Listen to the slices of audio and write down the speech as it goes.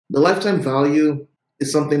The lifetime value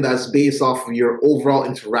is something that's based off of your overall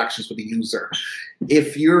interactions with the user.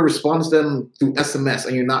 If you're responding to them through SMS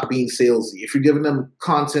and you're not being salesy, if you're giving them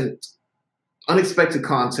content, unexpected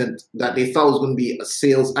content that they thought was going to be a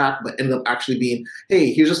sales app, but ended up actually being,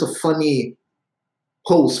 hey, here's just a funny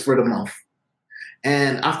post for the month.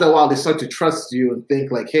 And after a while, they start to trust you and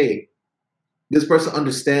think like, hey, this person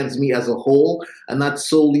understands me as a whole and not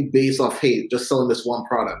solely based off, hey, just selling this one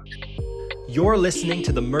product. You're listening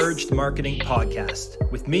to the Merged Marketing Podcast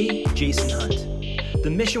with me, Jason Hunt. The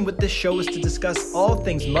mission with this show is to discuss all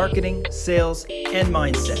things marketing, sales, and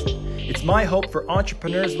mindset. It's my hope for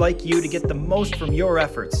entrepreneurs like you to get the most from your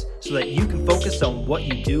efforts so that you can focus on what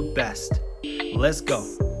you do best. Let's go.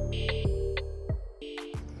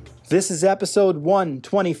 This is episode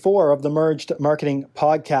 124 of the Merged Marketing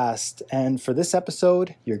Podcast. And for this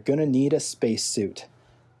episode, you're going to need a spacesuit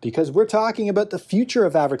because we're talking about the future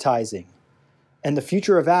of advertising and the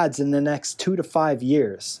future of ads in the next 2 to 5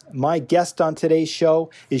 years. My guest on today's show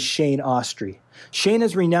is Shane Austrie. Shane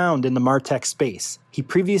is renowned in the MarTech space. He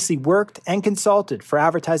previously worked and consulted for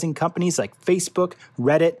advertising companies like Facebook,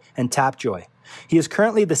 Reddit, and Tapjoy. He is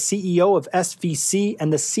currently the CEO of SVC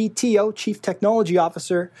and the CTO, Chief Technology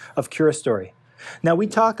Officer of CuraStory. Now, we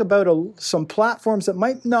talk about some platforms that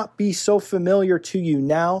might not be so familiar to you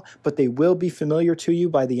now, but they will be familiar to you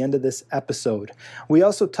by the end of this episode. We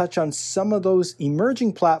also touch on some of those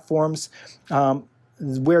emerging platforms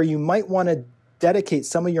where you might want to dedicate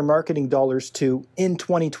some of your marketing dollars to in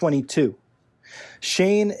 2022.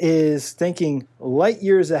 Shane is thinking light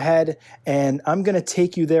years ahead, and I'm going to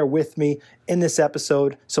take you there with me in this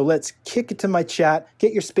episode. So let's kick it to my chat.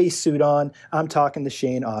 Get your spacesuit on. I'm talking to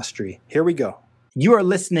Shane Austrie. Here we go. You are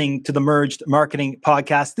listening to the Merged Marketing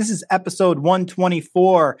Podcast. This is episode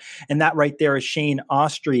 124, and that right there is Shane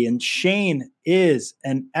Austrie. And Shane is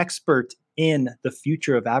an expert in the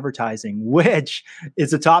future of advertising, which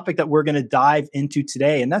is a topic that we're going to dive into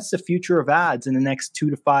today. And that's the future of ads in the next 2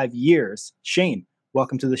 to 5 years. Shane,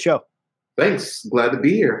 welcome to the show. Thanks. Glad to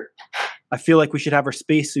be here. I feel like we should have our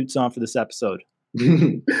spacesuits on for this episode.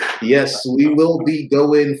 Yes, we will be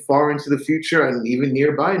going far into the future and even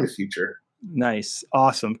nearby in the future. Nice.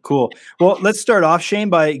 Awesome. Cool. Well, let's start off, Shane,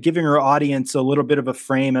 by giving our audience a little bit of a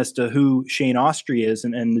frame as to who Shane Austrie is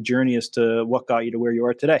and the journey as to what got you to where you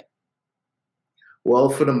are today. Well,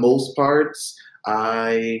 for the most part,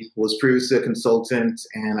 I was previously a consultant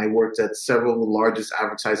and I worked at several of the largest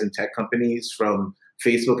advertising tech companies, from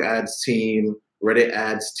Facebook ads team, Reddit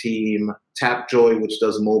ads team, Tapjoy, which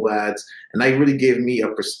does mobile ads. And that really gave me a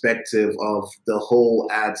perspective of the whole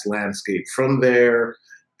ads landscape. From there,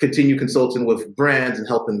 continue consulting with brands and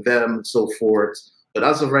helping them and so forth. But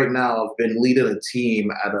as of right now, I've been leading a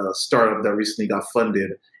team at a startup that recently got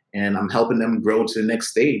funded, and I'm helping them grow to the next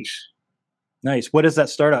stage. Nice. What is that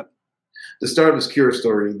startup? The startup is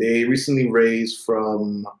CuraStory. They recently raised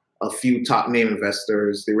from a few top name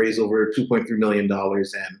investors. They raised over $2.3 million,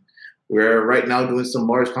 and we're right now doing some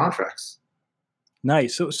large contracts.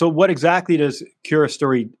 Nice. So what exactly does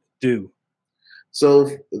CuraStory do? So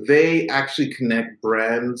they actually connect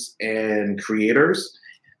brands and creators.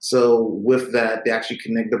 So with that, they actually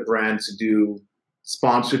connect the brand to do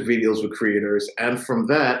sponsored videos with creators. And from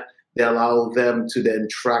that, they allow them to then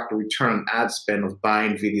track the return on ad spend of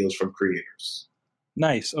buying videos from creators.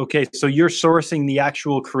 Nice. Okay. So you're sourcing the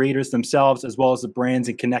actual creators themselves as well as the brands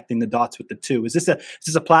and connecting the dots with the two. Is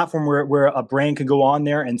this a platform where a brand can go on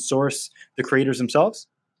there and source the creators themselves?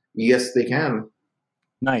 Yes, they can.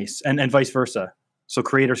 Nice. And vice versa. So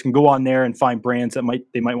creators can go on there and find brands that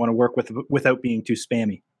they might want to work with without being too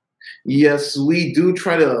spammy. Yes, we do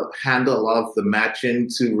try to handle a lot of the matching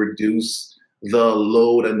to reduce the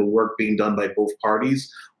load and the work being done by both parties.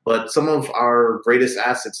 But some of our greatest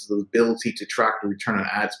assets is the ability to track the return on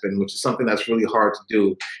ad spend, which is something that's really hard to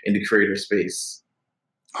do in the creator space.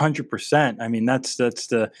 100%. I mean, that's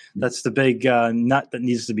the big nut that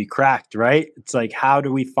needs to be cracked, right? It's like, how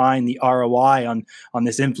do we find the ROI on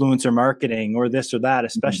this influencer marketing or this or that,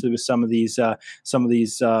 especially with some of these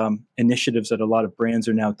initiatives that a lot of brands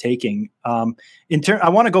are now taking. I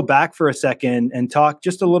want to go back for a second and talk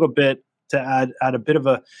just a little bit to add a bit of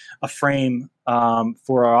a frame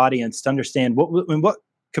for our audience to understand in what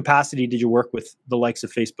capacity did you work with the likes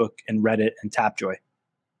of Facebook and Reddit and Tapjoy?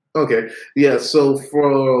 Okay. Yeah. So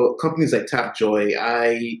for companies like Tapjoy,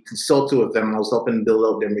 I consulted with them and I was helping build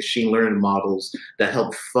out their machine learning models that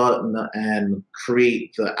help fund and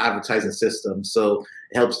create the advertising system. So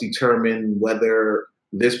it helps determine whether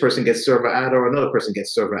this person gets server ad or another person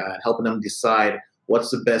gets server ad, helping them decide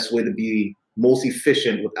what's the best way to be most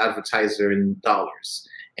efficient with advertiser and dollars.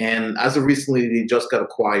 And as of recently, they just got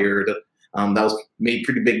acquired That was made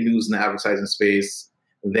pretty big news in the advertising space.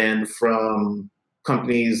 Then from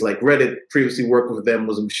companies like Reddit, previously worked with them,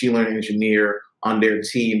 was a machine learning engineer on their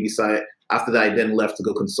team. After that, I then left to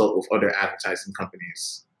go consult with other advertising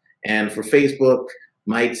companies. And for Facebook,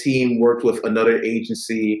 my team worked with another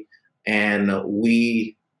agency, and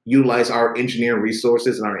we utilize our engineering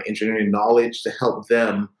resources and our engineering knowledge to help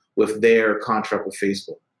them with their contract with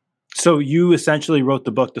Facebook. So you essentially wrote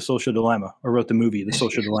the book, The Social Dilemma, or wrote the movie, The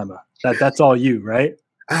Social Dilemma. That's all you, right?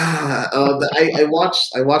 I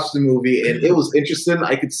watched the movie, and it was interesting.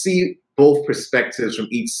 I could see both perspectives from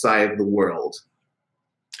each side of the world.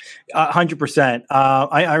 100%.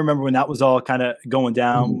 I remember when that was all kind of going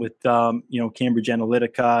down with Cambridge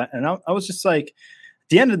Analytica, and I was just like,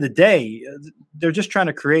 at the end of the day, they're just trying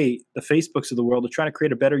to create the Facebooks of the world. They're trying to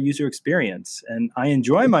create a better user experience, and I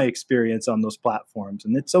enjoy my experience on those platforms.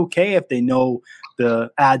 And it's okay if they know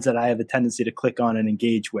the ads that I have a tendency to click on and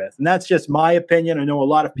engage with. And that's just my opinion. I know a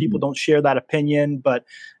lot of people don't share that opinion, but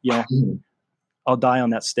I'll die on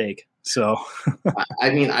that stake. So, I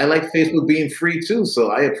mean, I like Facebook being free too,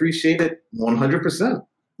 so I appreciate it 100%.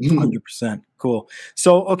 100%. Cool.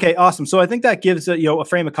 So, okay, awesome. So I think that gives a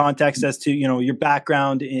frame of context as to, your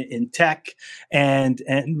background in tech and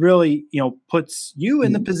really, puts you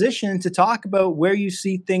in the position to talk about where you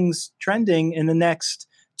see things trending in the next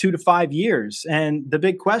 2 to 5 years. And the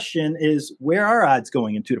big question is, where are ads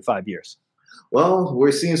going in 2 to 5 years? Well,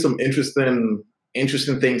 we're seeing some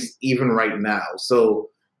interesting things even right now. So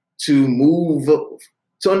to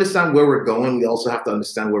understand where we're going, we also have to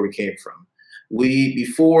understand where we came from.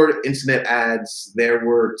 Before internet ads, there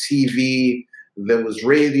were TV, there was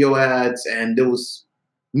radio ads, and there was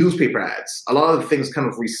newspaper ads. A lot of the things kind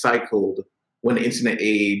of recycled when the internet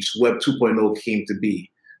age, Web 2.0 came to be.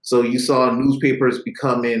 So you saw newspapers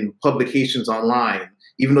becoming publications online,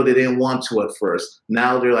 even though they didn't want to at first.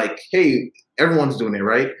 Now they're like, hey, everyone's doing it,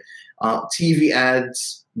 right? TV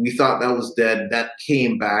ads, we thought that was dead. That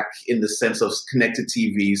came back in the sense of connected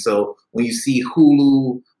TV. So when you see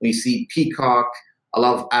Hulu, when you see Peacock, a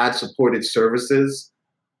lot of ad-supported services,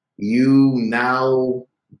 you now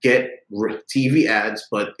get TV ads,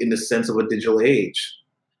 but in the sense of a digital age.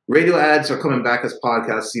 Radio ads are coming back as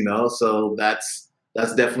podcasts, so that's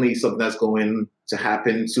definitely something that's going to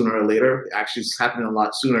happen sooner or later. Actually, it's happening a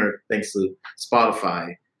lot sooner thanks to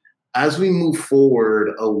Spotify. As we move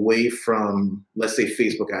forward away from, let's say,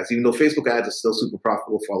 Facebook ads, even though Facebook ads are still super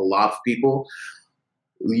profitable for a lot of people,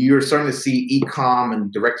 you're starting to see e-com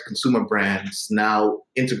and direct-to-consumer brands now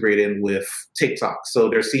integrated with TikTok. So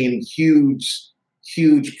they're seeing huge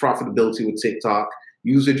profitability with TikTok.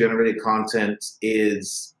 User-generated content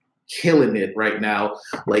is killing it right now.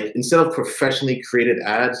 Like, instead of professionally created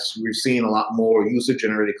ads, we're seeing a lot more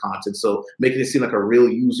user-generated content. So making it seem like a real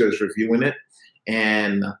user is reviewing it.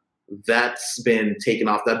 And that's been taken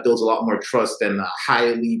off. That builds a lot more trust than a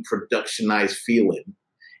highly productionized feeling.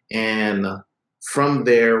 And from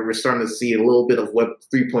there, we're starting to see a little bit of Web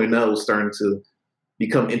 3.0 starting to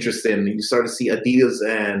become interesting. You start to see Adidas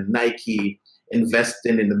and Nike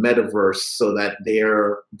investing in the metaverse so that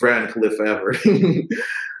their brand can live forever.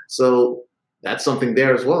 So that's something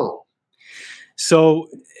there as well. So,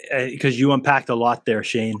 because you unpacked a lot there,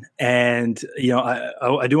 Shane, and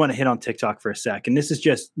I do want to hit on TikTok for a sec. And this is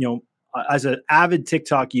just, as an avid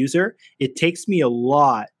TikTok user, it takes a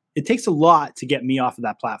lot to get me off of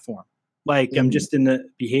that platform. Like, I'm just in the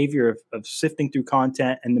behavior of sifting through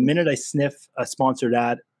content, and the minute I sniff a sponsored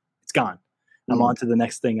ad, it's gone. I'm on to the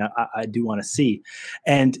next thing I do want to see.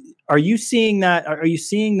 And are you seeing that? Are you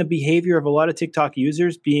seeing the behavior of a lot of TikTok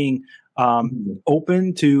users being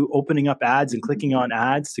open to opening up ads and clicking on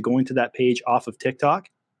ads to going to that page off of TikTok?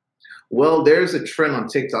 Well, there's a trend on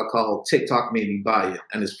TikTok called TikTok Made Me Buy It,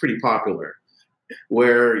 and it's pretty popular,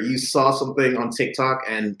 where you saw something on TikTok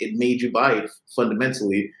and it made you buy it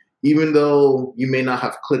fundamentally, even though you may not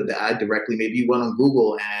have clicked the ad directly. Maybe you went on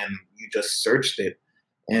Google and you just searched it.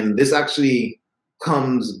 And this actually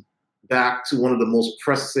comes back to one of the most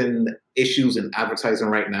pressing issues in advertising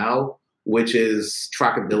right now, which is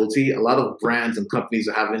trackability. A lot of brands and companies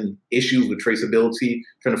are having issues with traceability,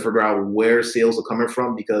 trying to figure out where sales are coming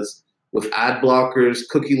from, because with ad blockers,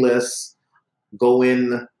 cookieless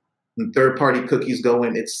going, and third-party cookies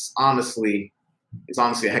going, it's honestly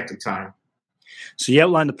a hectic time. So you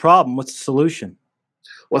outlined the problem. What's the solution?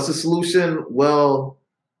 What's the solution? Well,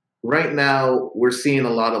 right now we're seeing a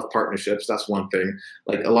lot of partnerships. That's one thing.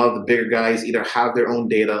 Like, a lot of the bigger guys either have their own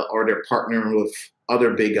data or they're partnering with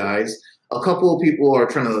other big guys. A couple of people are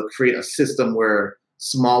trying to create a system where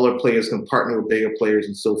smaller players can partner with bigger players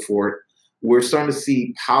and so forth. we're starting to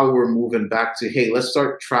see how we're moving back to, hey, let's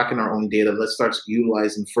start tracking our own data. Let's start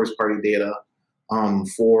utilizing first party data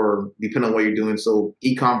for depending on what you're doing. So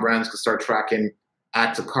e-com brands can start tracking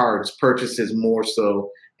add to carts, purchases more so,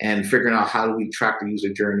 and figuring out how do we track the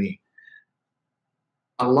user journey.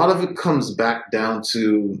 A lot of it comes back down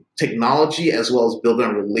to technology as well as building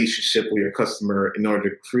a relationship with your customer in order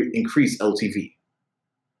to increase LTV.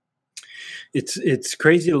 It's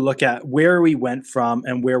crazy to look at where we went from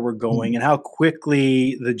and where we're going and how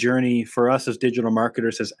quickly the journey for us as digital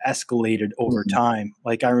marketers has escalated over time.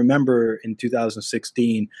 Like I remember in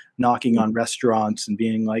 2016 knocking on restaurants and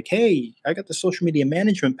being like, hey, I got the social media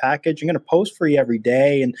management package. I'm going to post for you every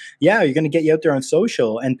day. And yeah, you're going to get you out there on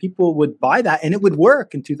social. And people would buy that and it would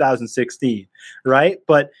work in 2016, right?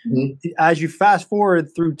 But as you fast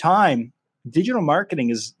forward through time, digital marketing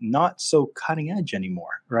is not so cutting edge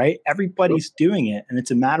anymore, right? Everybody's doing it. And it's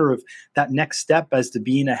a matter of that next step as to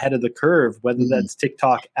being ahead of the curve, whether that's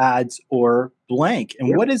TikTok ads or blank.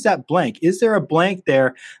 And what is that blank? Is there a blank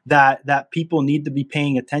there that people need to be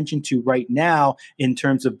paying attention to right now in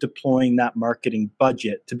terms of deploying that marketing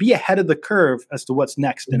budget to be ahead of the curve as to what's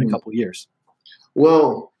next in a couple of years?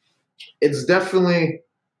 Well, it's definitely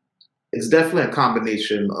a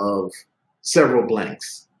combination of several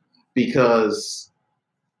blanks. Because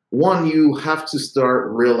one, you have to start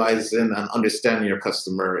realizing and understanding your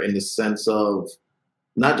customer in the sense of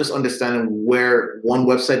not just understanding where one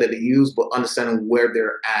website that they use, but understanding where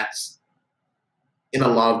they're at in a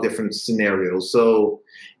lot of different scenarios. So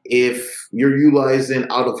if you're utilizing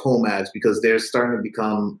out-of-home ads because they're starting to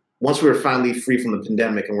become, once we're finally free from the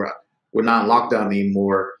pandemic and we're not in lockdown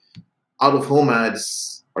anymore, out-of-home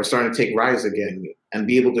ads are starting to take rise again and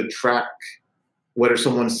be able to track whether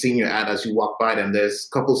someone's seeing your ad as you walk by them. There's a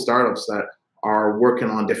couple of startups that are working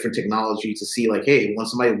on different technology to see like, hey, when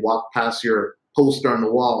somebody walked past your poster on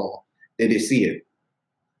the wall, did they see it?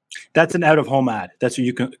 That's an out-of-home ad. That's what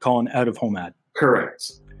you can call an out-of-home ad.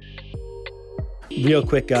 Correct. Real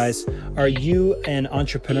quick, guys, are you an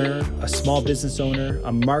entrepreneur, a small business owner,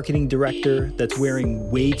 a marketing director that's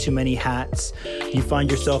wearing way too many hats? You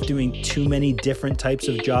find yourself doing too many different types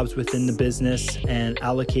of jobs within the business and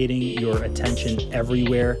allocating your attention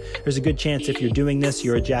everywhere? There's a good chance if you're doing this,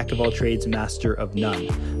 you're a jack of all trades, master of none.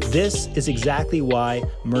 This is exactly why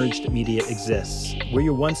Merged Media exists. We're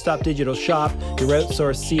your one-stop digital shop, your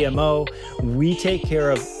outsourced CMO. We take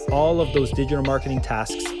care of all of those digital marketing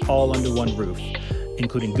tasks all under one roof,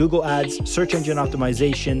 including Google Ads, search engine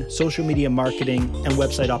optimization, social media marketing, and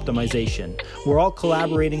website optimization. We're all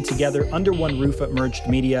collaborating together under one roof at Merged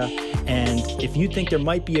Media. And if you think there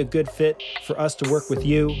might be a good fit for us to work with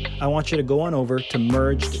you, I want you to go on over to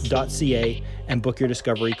merged.ca and book your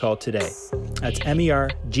discovery call today. That's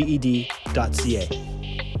merged.ca.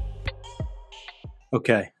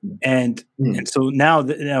 Okay. And so now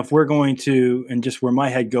if we're going to, and just where my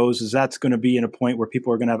head goes is that's going to be in a point where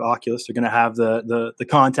people are going to have Oculus. They're going to have the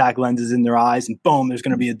contact lenses in their eyes and boom, there's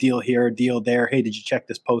going to be a deal here, a deal there. Hey, did you check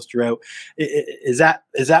this poster out? Is that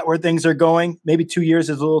where things are going? Maybe 2 years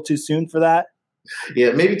is a little too soon for that.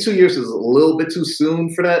 Yeah, maybe 2 years is a little bit too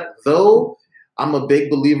soon for that. Though I'm a big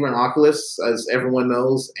believer in Oculus, as everyone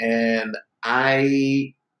knows. And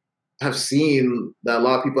I have seen that a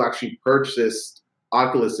lot of people actually purchased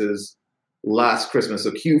Oculuses last Christmas.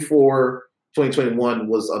 So Q4 2021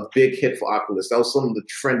 was a big hit for Oculus. That was some of the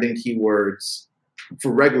trending keywords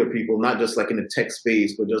for regular people, not just like in the tech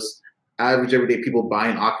space, but just average everyday people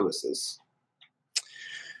buying Oculuses.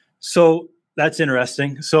 So that's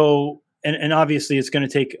interesting. So, and obviously it's going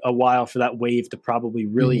to take a while for that wave to probably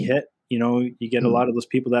really hit. You know, you get a lot of those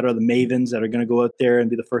people that are the mavens that are going to go out there and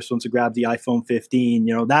be the first ones to grab the iPhone 15.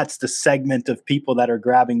 You know, that's the segment of people that are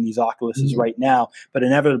grabbing these Oculuses right now, but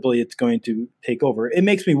inevitably it's going to take over. It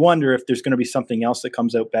makes me wonder if there's going to be something else that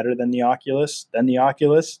comes out better than the Oculus,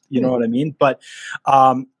 you know what I mean? But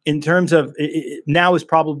in terms of now is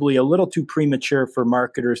probably a little too premature for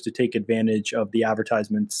marketers to take advantage of the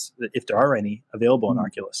advertisements, if there are any available in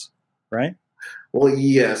Oculus, right? Well,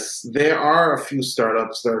 yes, there are a few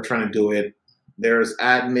startups that are trying to do it. There's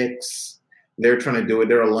AdMix. They're trying to do it.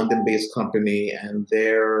 They're a London-based company, and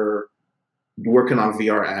they're working on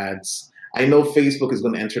VR ads. I know Facebook is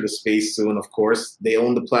going to enter the space soon, of course. They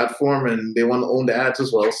own the platform, and they want to own the ads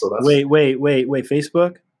as well. So that's Wait,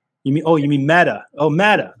 Facebook? You mean Meta? Oh,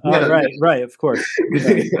 Meta. Right, of course.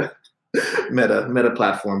 Meta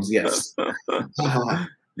platforms, yes.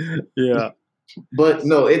 Yeah. But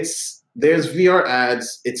no, there's VR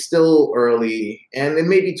ads. It's still early, and it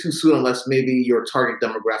may be too soon unless maybe your target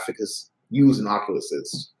demographic is using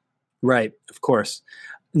Oculuses. Right, of course.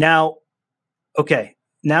 Now, okay,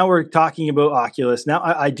 now we're talking about Oculus. Now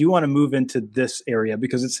I do want to move into this area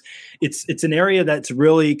because it's an area that's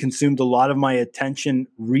really consumed a lot of my attention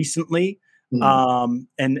recently, Mm,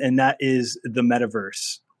 and that is the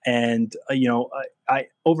metaverse. And I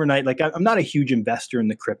overnight, like I'm not a huge investor in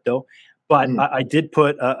the crypto, but mm, I did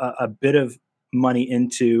put a bit of money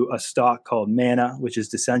into a stock called Mana, which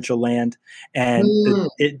is Decentraland, and mm,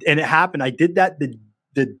 it happened. I did that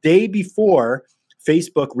the day before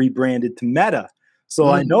Facebook rebranded to Meta. So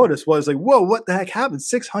I mm, noticed was like, whoa, what the heck happened?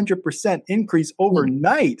 600% increase mm,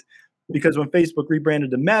 overnight. Because when Facebook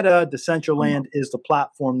rebranded to Meta, mm, Decentraland is the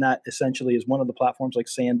platform that essentially is one of the platforms like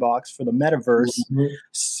Sandbox for the metaverse. mhm.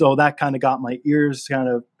 So that kind of got my ears kind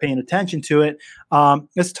of paying attention to it.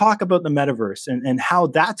 Let's talk about the metaverse and how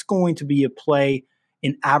that's going to be a play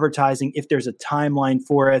in advertising if there's a timeline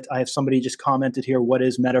for it. I have somebody just commented here, what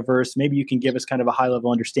is metaverse? Maybe you can give us kind of a high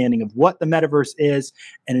level understanding of what the metaverse is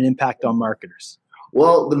and an impact on marketers.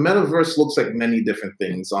 Well, the metaverse looks like many different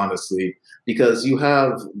things, honestly, because you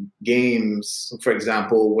have games, for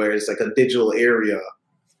example, where it's like a digital area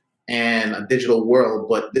and a digital world,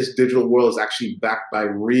 but this digital world is actually backed by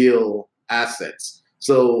real assets.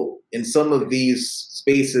 So in some of these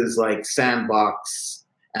spaces like Sandbox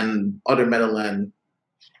and other Meadowland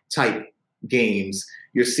type games,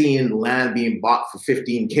 you're seeing land being bought for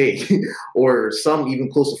 15K or some even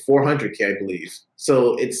close to 400K, I believe.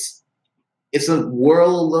 So it's a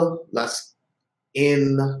world that's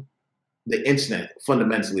in the internet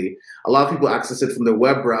fundamentally. A lot of people access it from their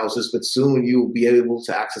web browsers, but soon you'll be able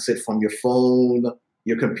to access it from your phone,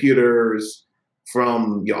 your computers,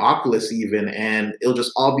 from your Oculus even, and it'll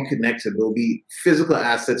just all be connected. There'll be physical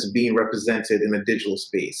assets being represented in a digital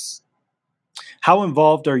space. How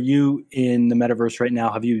involved are you in the metaverse right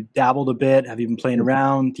now? Have you dabbled a bit? Have you been playing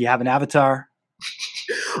around? Do you have an avatar?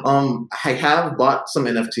 I have bought some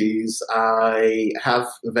NFTs. I have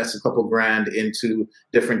invested a couple grand into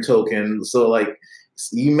different tokens. So, like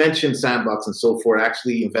you mentioned, Sandbox and so forth. I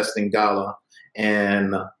actually invest in Gala,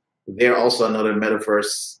 and they're also another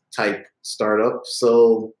metaverse type startup.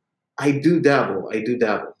 So, I do dabble. I do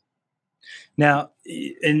dabble. Now,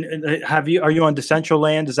 have you are you on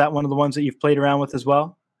Decentraland? Is that one of the ones that you've played around with as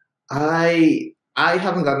well? I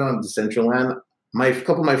haven't gotten on Decentraland. My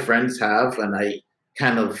couple of my friends have, and I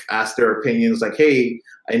kind of asked their opinions. Like, hey,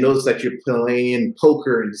 I noticed that you're playing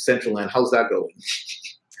poker in Decentraland. How's that going?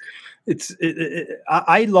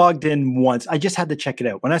 I logged in once. I just had to check it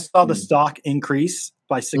out. When I saw the Mm, stock increase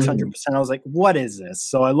by mm, 600%, I was like, what is this?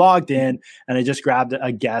 So I logged in and I just grabbed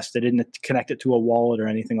a guest. I didn't connect it to a wallet or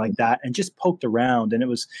anything like that and just poked around. And it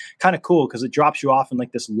was kind of cool because it drops you off in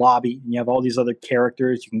like this lobby and you have all these other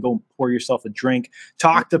characters. You can go and pour yourself a drink,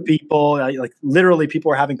 talk to people. Like literally,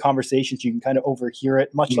 people are having conversations. You can kind of overhear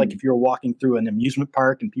it, much like mm, if you're walking through an amusement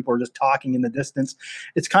park and people are just talking in the distance.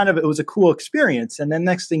 It was a cool experience. And then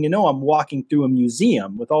next thing you know, I'm walking through a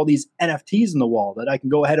museum with all these NFTs in the wall that I can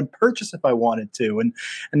go ahead and purchase if I wanted to. And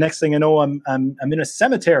next thing I know, I'm in a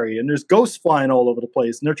cemetery and there's ghosts flying all over the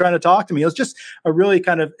place and they're trying to talk to me. It was just a really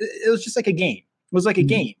kind of it was just like a game. It was like a mm,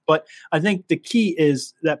 game. But I think the key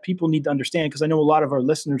is that people need to understand because I know a lot of our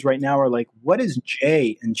listeners right now are like, what is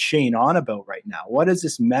Jay and Shane on about right now? What is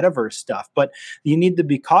this metaverse stuff? But you need to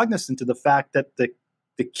be cognizant of the fact that the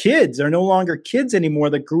kids are no longer kids anymore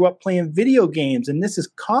that grew up playing video games and this is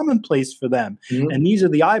commonplace for them, mm. and these are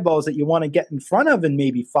the eyeballs that you want to get in front of in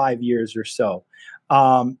maybe 5 years or so,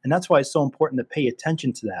 and that's why it's so important to pay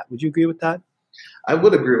attention to that. Would you agree with that? I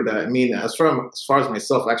would agree with that. I mean, as far as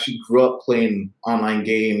myself, I actually grew up playing online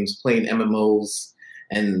games, playing MMOs,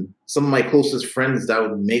 and some of my closest friends that I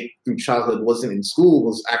would make through childhood wasn't in school,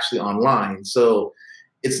 was actually online. So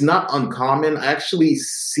it's not uncommon. I actually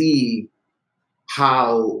see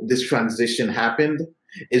how this transition happened.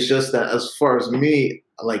 It's just that as far as me,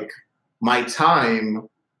 like my time,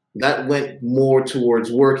 that went more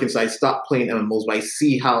towards work, and so I stopped playing MMOs. But I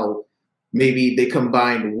see how maybe they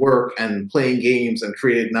combined work and playing games and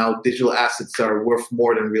created now digital assets that are worth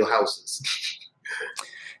more than real houses.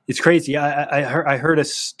 It's crazy. I heard a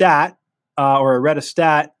stat, or I read a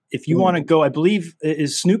stat. If you want to go, I believe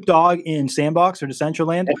is Snoop Dogg in Sandbox or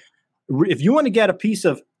Decentraland. If you want to get a piece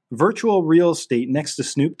of virtual real estate next to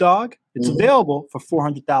Snoop Dogg, it's Mhm. available for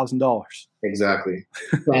 $400,000. Exactly.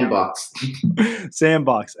 Sandbox.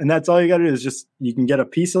 Sandbox, and that's all you got to do is just you can get a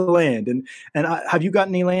piece of land. And have you got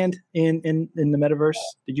any land in the metaverse?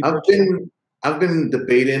 Did you I've purchase it? been I've been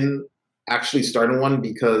debating actually starting one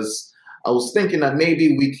because I was thinking that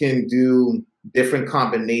maybe we can do different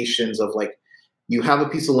combinations of, like, you have a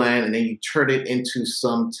piece of land and then you turn it into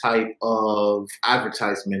some type of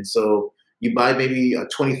advertisement. So You buy maybe a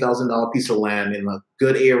 $20,000 piece of land in a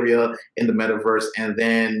good area in the metaverse, and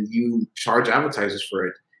then you charge advertisers for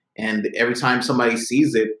it. And every time somebody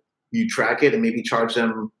sees it, you track it and maybe charge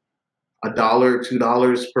them $1,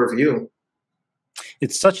 $2 per view.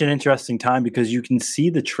 It's such an interesting time because you can see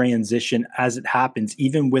the transition as it happens,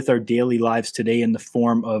 even with our daily lives today, in the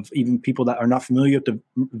form of even people that are not familiar with the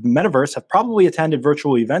metaverse have probably attended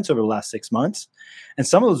virtual events over the last 6 months. And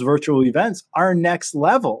some of those virtual events are next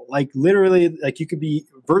level. Like literally, like you could be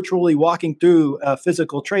virtually walking through a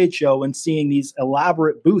physical trade show and seeing these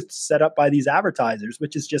elaborate booths set up by these advertisers,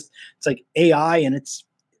 which is just, it's like AI and it's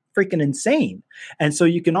freaking insane. And so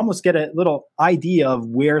you can almost get a little idea of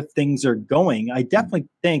where things are going. I definitely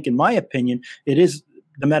think, in my opinion, the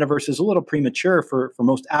metaverse is a little premature for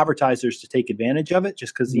most advertisers to take advantage of it,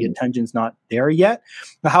 just because the attention's not there yet.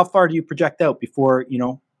 But how far do you project out before,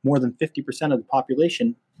 more than 50% of the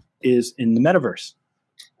population is in the metaverse?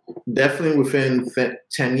 Definitely within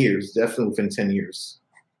 10 years. Definitely within 10 years.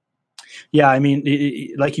 Yeah, I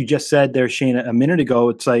mean, like you just said there, Shane, a minute ago,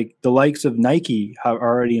 it's like the likes of Nike are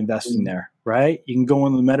already investing there, right? You can go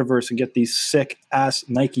in the metaverse and get these sick ass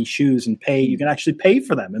Nike shoes and pay. You can actually pay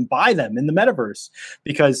for them and buy them in the metaverse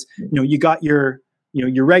because, you got your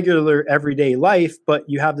regular everyday life, but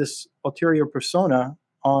you have this ulterior persona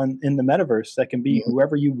in the metaverse that can be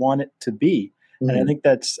whoever you want it to be. And I think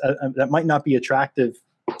that might not be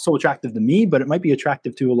so attractive to me, but it might be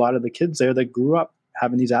attractive to a lot of the kids there that grew up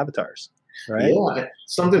having these avatars, right? Yeah,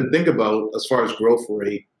 something to think about as far as growth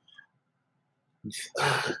rate.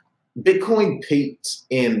 Bitcoin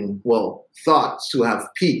thought to have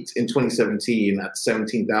peaked in 2017 at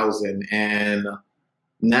 17,000, and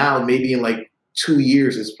now maybe in like 2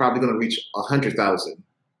 years it's probably going to reach 100,000.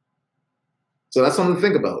 So that's something to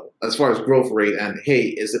think about as far as growth rate. And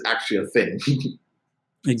hey, is it actually a thing?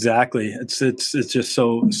 Exactly. It's just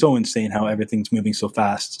so insane how everything's moving so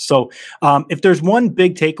fast. So if there's one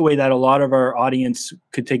big takeaway that a lot of our audience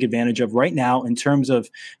could take advantage of right now in terms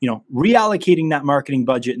of, reallocating that marketing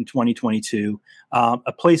budget in 2022,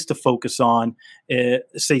 a place to focus on,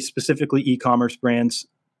 say specifically e-commerce brands,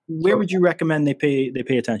 where would you recommend they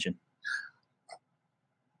pay attention?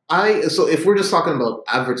 So if we're just talking about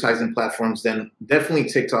advertising platforms, then definitely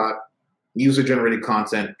TikTok. User-generated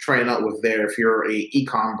content, trying out with there if you're a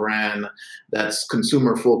e-com brand that's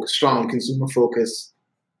strongly consumer focused.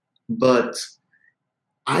 But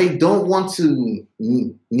I don't want to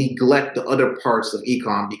neglect the other parts of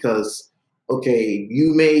e-com because, okay,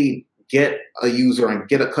 you may get a user and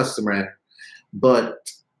get a customer,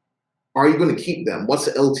 but are you going to keep them? What's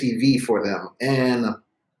the LTV for them? And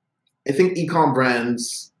I think e-com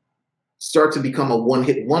brands start to become a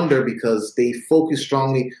one-hit wonder because they focus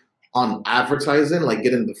strongly on advertising, like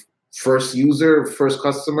getting the first user, first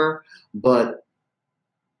customer, but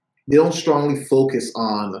they don't strongly focus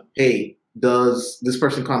on, hey, does this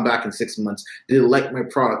person come back in 6 months? Do they like my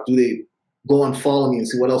product? Do they go and follow me and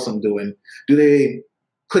see what else I'm doing? Do they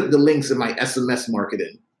click the links in my SMS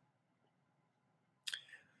marketing?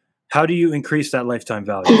 How do you increase that lifetime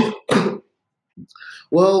value?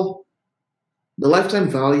 Well, the lifetime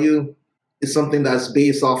value is something that's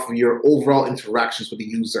based off of your overall interactions with the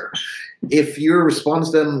user. If you're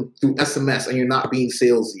responding to them through SMS and you're not being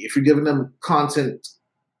salesy, if you're giving them content,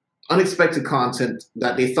 unexpected content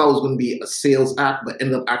that they thought was going to be a sales app, but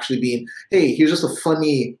ended up actually being, hey, here's just a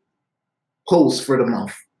funny post for the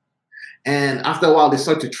month. And after a while, they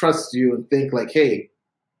start to trust you and think like, hey,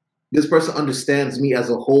 this person understands me as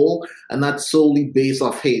a whole and not solely based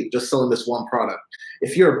off, hey, just selling this one product.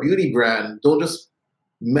 If you're a beauty brand, don't just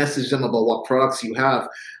message them about what products you have.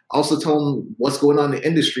 Also tell them what's going on in the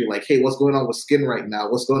industry, like, hey, what's going on with skin right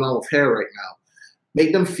now? What's going on with hair right now?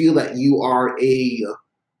 Make them feel that you are a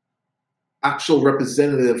actual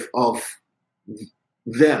representative of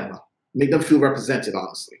them. Make them feel represented,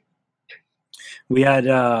 honestly. We had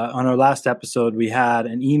on our last episode, we had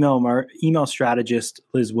an email strategist,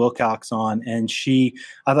 Liz Wilcox, on, and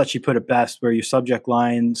I thought she put it best, where your subject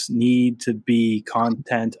lines need to be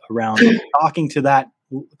content around talking to that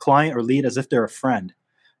client or lead as if they're a friend.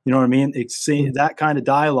 You know what I mean? That kind of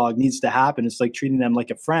dialogue needs to happen. It's like treating them like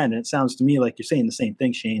a friend. And it sounds to me like you're saying the same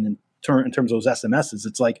thing, Shane, in terms of those SMSs.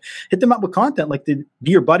 It's like, hit them up with content, like be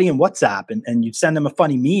your buddy in WhatsApp, and you'd send them a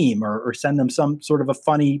funny meme or send them some sort of a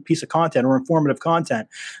funny piece of content or informative content.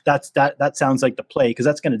 That sounds like the play, because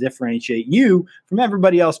that's going to differentiate you from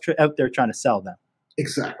everybody else out there trying to sell them.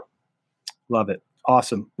 Exactly. Love it.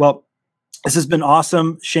 Awesome. Well, this has been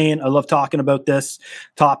awesome, Shane. I love talking about this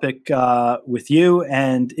topic with you.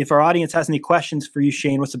 And if our audience has any questions for you,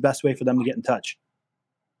 Shane, what's the best way for them to get in touch?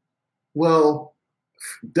 Well,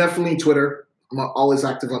 definitely Twitter. I'm always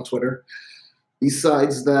active on Twitter.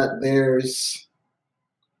 Besides that, there's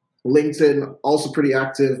LinkedIn, also pretty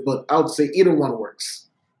active, but I would say either one works.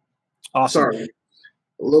 Awesome. Sorry,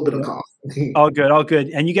 a little bit of cough. All good, all good.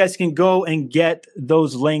 And you guys can go and get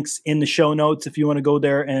those links in the show notes if you want to go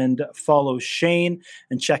there and follow Shane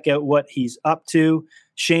and check out what he's up to.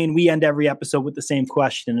 Shane, we end every episode with the same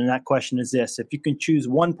question, and that question is this. If you can choose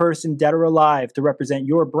one person, dead or alive, to represent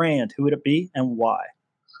your brand, who would it be and why?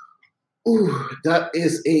 Ooh, that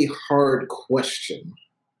is a hard question.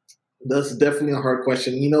 That's definitely a hard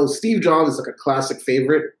question. You know, Steve Jobs is like a classic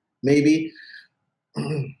favorite, maybe.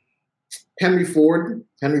 Henry Ford.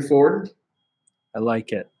 I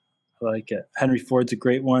like it. Henry Ford's a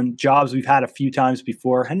great one. Jobs we've had a few times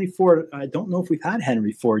before. Henry Ford, I don't know if we've had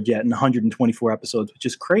Henry Ford yet in 124 episodes, which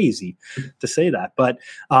is crazy to say that. But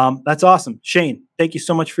that's awesome. Shane, thank you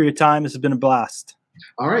so much for your time. This has been a blast.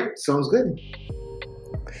 All right, sounds good.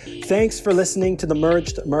 Thanks for listening to the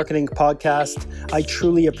Merged Marketing Podcast. I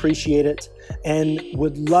truly appreciate it and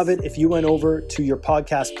would love it if you went over to your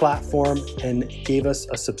podcast platform and gave us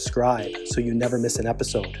a subscribe so you never miss an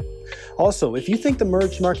episode. Also, if you think the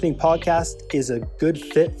Merged Marketing Podcast is a good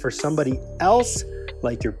fit for somebody else,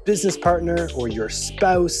 like your business partner or your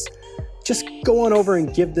spouse, just go on over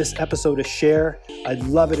and give this episode a share. I'd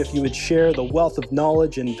love it if you would share the wealth of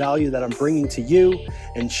knowledge and value that I'm bringing to you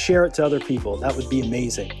and share it to other people. That would be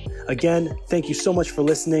amazing. Again, thank you so much for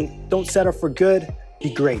listening. Don't settle for good.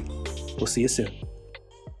 Be great. We'll see you soon.